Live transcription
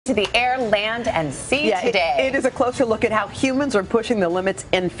to the air, land, and sea today. It is a closer look at how humans are pushing the limits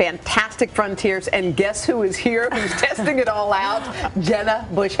in fantastic frontiers. And guess who is here, who's testing it all out? Jenna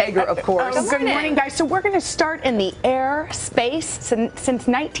Bush Hager, of course. Good morning, guys. So we're going to start in the air, space. Since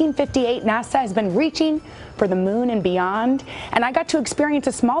 1958, NASA has been reaching for the moon and beyond. And I got to experience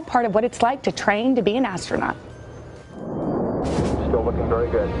a small part of what it's like to train to be an astronaut. Still looking very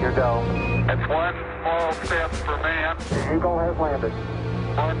good. Here go. It's one small step for man. Eagle has landed.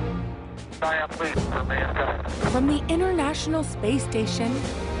 One giant leap for mankind. From the International Space Station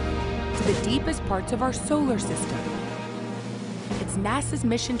to the deepest parts of our solar system, it's NASA's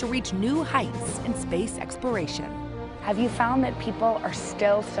mission to reach new heights in space exploration. Have you found that people are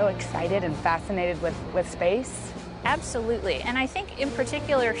still so excited and fascinated with space? Absolutely, and I think in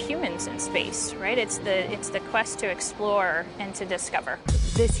particular humans in space, right? It's the quest to explore and to discover.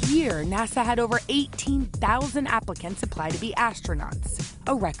 This year, NASA had over 18,000 applicants apply to be astronauts,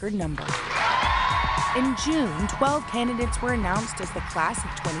 a record number. In June, 12 candidates were announced as the class of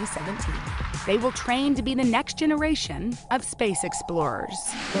 2017. They will train to be the next generation of space explorers.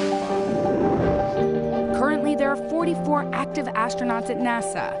 Currently, there are 44 active astronauts at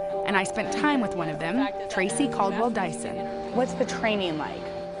NASA, and I spent time with one of them, Tracy Caldwell Dyson. What's the training like?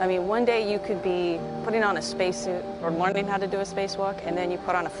 I mean, one day you could be putting on a spacesuit or learning how to do a spacewalk, and then you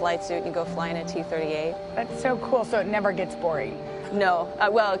put on a flight suit and you go fly in a T-38. That's so cool, so it never gets boring. No,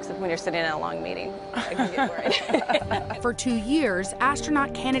 well, except when you're sitting in a long meeting. I can get worried. For 2 years,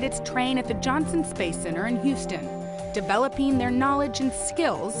 astronaut candidates train at the Johnson Space Center in Houston, developing their knowledge and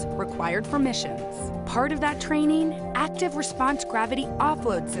skills required for missions. Part of that training, active response gravity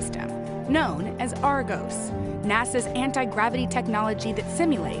offload system, known as Argos, NASA's anti-gravity technology that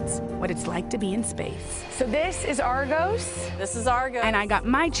simulates what it's like to be in space. So this is Argos? This is Argos. And I got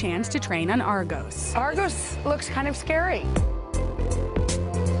my chance to train on Argos. Argos looks kind of scary.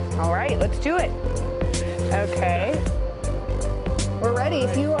 All right, let's do it. Okay. We're ready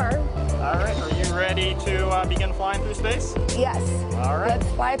if you are. All right, are you ready to begin flying through space? Yes. All right. Let's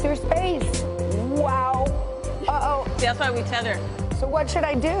fly through space. Wow. Uh-oh. That's why we tether. So what should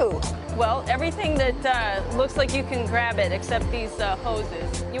I do? Well, everything that looks like you can grab it except these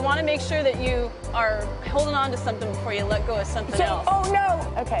hoses. You want to make sure that you are holding on to something before you let go of something else. Oh,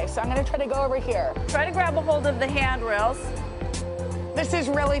 no. Okay, so I'm going to try to go over here. Try to grab a hold of the handrails. This is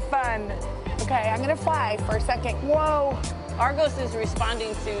really fun. Okay, I'm going to fly for a second. Whoa. Argos is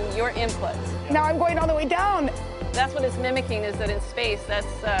responding to your inputs. Now I'm going all the way down. That's what it's mimicking, is that in space, that's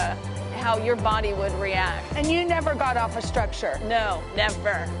how your body would react. And you never got off a structure? No,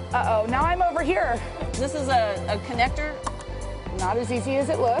 never. Uh-oh, now I'm over here. This is a connector. Not as easy as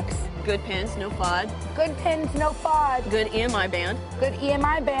it looks. Good pins, no FOD. Good pins, no FOD. Good EMI band. Good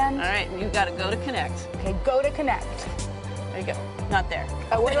EMI band. All right, you've got to go to connect. Okay, go to connect. There you go. Not there.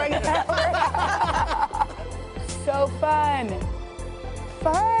 Where do I get that? So fun.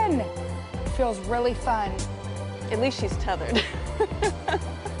 Fun. Feels really fun. At least she's tethered.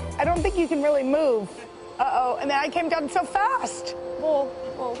 I don't think you can really move. Uh-oh, and then I came down so fast. Well.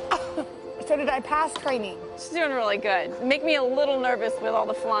 So did I pass training? She's doing really good. Make me a little nervous with all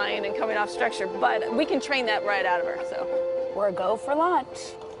the flying and coming off structure, but we can train that right out of her, so. We're a go for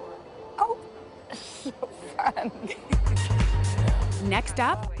launch. Oh, so fun. Next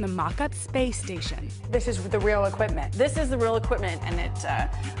up, the mock-up space station. This is the real equipment. This is the real equipment, and it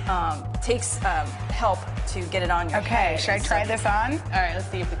takes help to get it on your head. Okay, should I try this on? All right, let's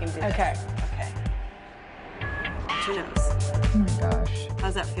see if we can do this. Okay. Who knows? Oh my gosh.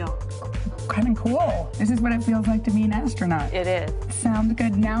 How's that feel? Kind of cool. This is what it feels like to be an astronaut. It is. Sounds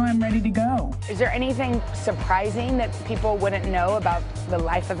good. Now I'm ready to go. Is there anything surprising that people wouldn't know about the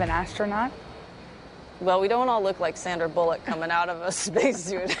life of an astronaut? Well, we don't all look like Sandra Bullock coming out of a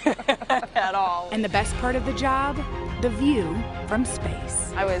spacesuit at all. And the best part of the job, the view from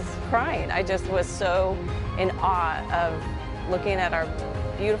space. I was crying. I just was so in awe of looking at our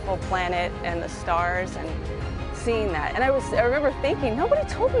beautiful planet and the stars and seeing that. And I remember thinking, nobody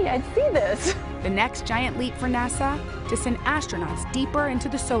told me I'd see this. The next giant leap for NASA, to send astronauts deeper into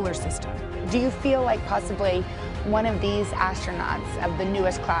the solar system. Do you feel like possibly one of these astronauts of the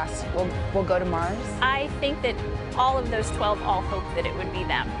newest class will go to Mars? I think that all of those 12 all hope that it would be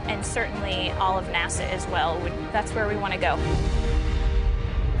them, and certainly all of NASA as well. That's where we want to go.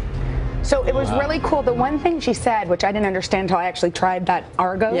 So it was really cool. The one thing she said, which I didn't understand until I actually tried that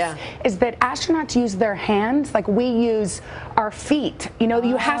Argos, is that astronauts use their hands like we use our feet. You know,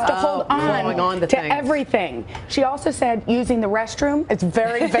 you have to hold on to everything. She also said using the restroom is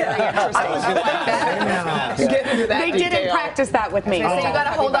very, very interesting. They didn't practice that with me. So you got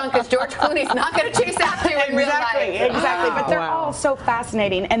to hold on because George Clooney's not going to chase after you in real life. Exactly. But they're all so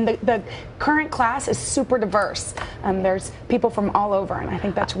fascinating, and the current class is super diverse. There's people from all over, and I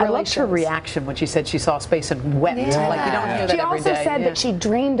think that's really. I loved her reaction when she said she saw space and wept. Like you don't hear that She every also day. said that she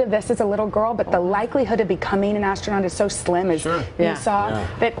dreamed of this as a little girl, but the likelihood of becoming an astronaut is so slim, as you saw,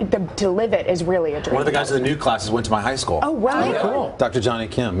 that to live it is really a dream. One of the guys in the new classes went to my high school. Oh, really? Cool. Dr. Johnny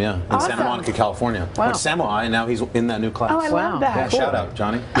Kim, in Santa Monica, California. Went to Samoa, and now he's in that new class. Oh, I love that. Yeah, shout out,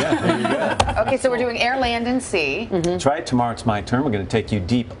 Johnny. Yeah, there you go. Okay, so we're doing air, land, and sea. That's right. Tomorrow it's my turn. We're going to take you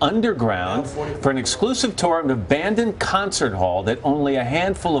deep underground for an exclusive tour of an abandoned concert hall that only a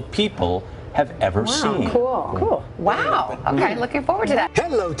handful of people have ever seen. Cool. Wow. Okay, looking forward to that.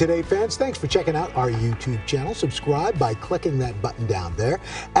 Hello, Today fans. Thanks for checking out our YouTube channel. Subscribe by clicking that button down there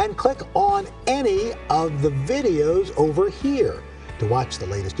and click on any of the videos over here to watch the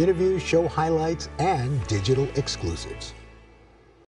latest interviews, show highlights, and digital exclusives.